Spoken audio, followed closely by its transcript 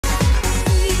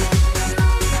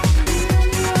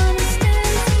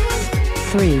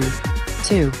3,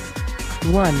 2,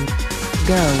 1,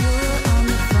 go. On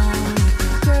the phone with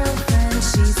your girlfriend,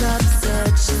 she's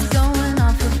upset. She's going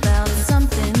off about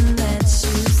something that you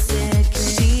said.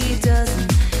 'Cause she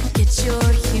doesn't get your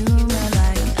humor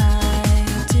like I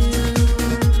do.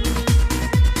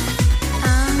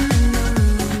 I'm in the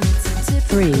room, it's a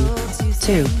 3, typical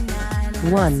 2, Tuesday night. I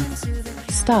 1, listen to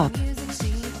the stop. music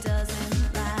she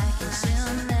doesn't like, and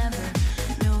she'll never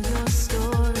know your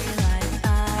story like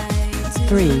I do.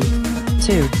 3,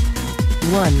 2,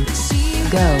 1,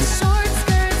 go. Short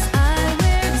skirts, I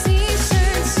wear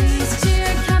t-shirts. She's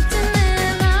cheer captain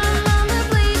and I'm on the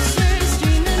bleachers,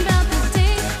 dreaming about the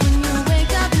day when you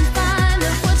wake up and find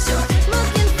that what you're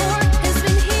looking for has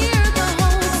been here the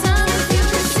whole time. If you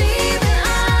can see that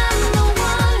I'm the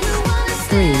one who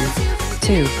 3, understands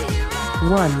 2,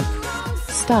 you, 1,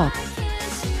 stop.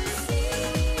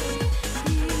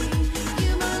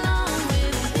 you belong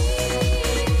with me.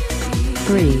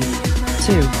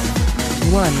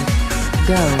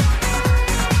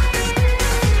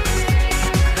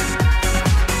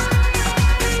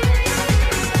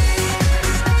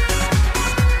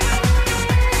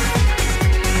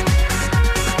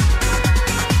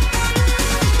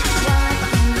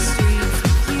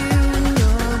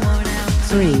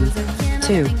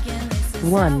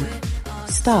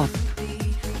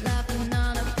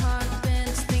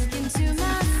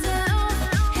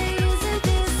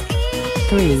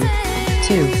 3,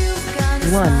 2,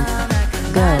 1,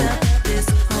 go.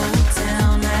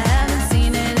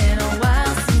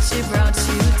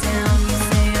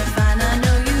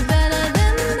 3,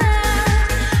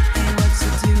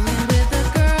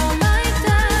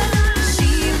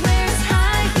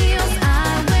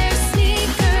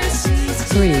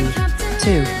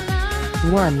 2,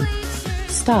 1,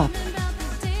 stop.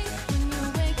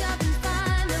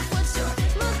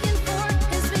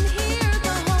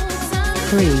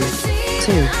 3,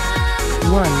 2,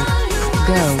 1,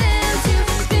 go.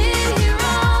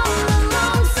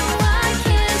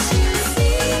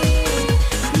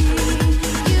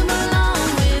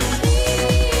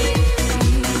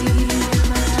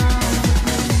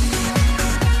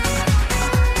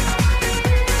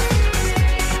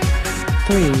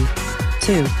 Three,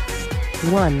 2,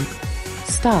 1,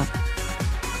 stop.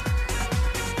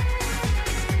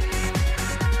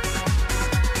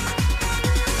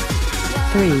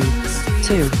 3,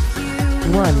 2,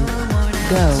 1,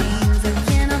 go.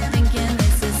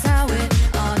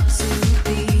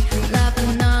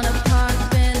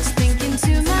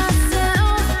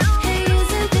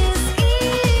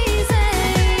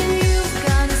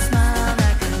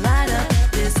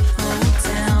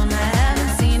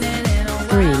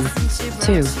 Three,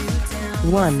 2,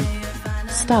 1,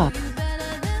 stop.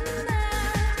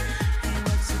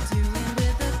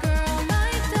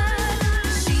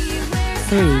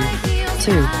 3,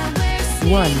 2, 1, go. Three, 2, 1, stop. 3,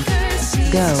 2, 1,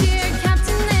 go.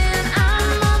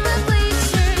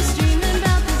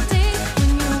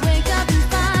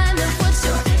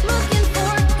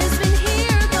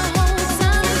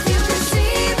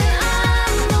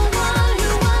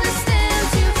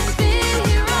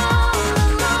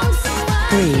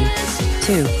 Three,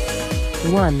 2,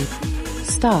 1,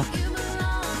 stop.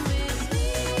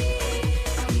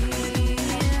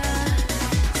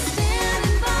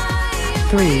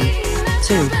 3,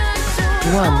 2,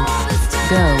 1,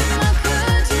 go.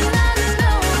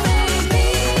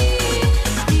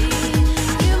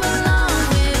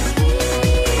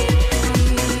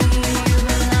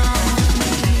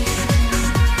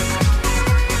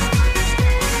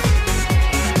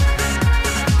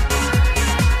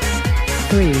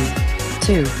 3,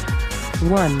 2,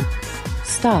 1,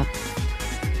 stop.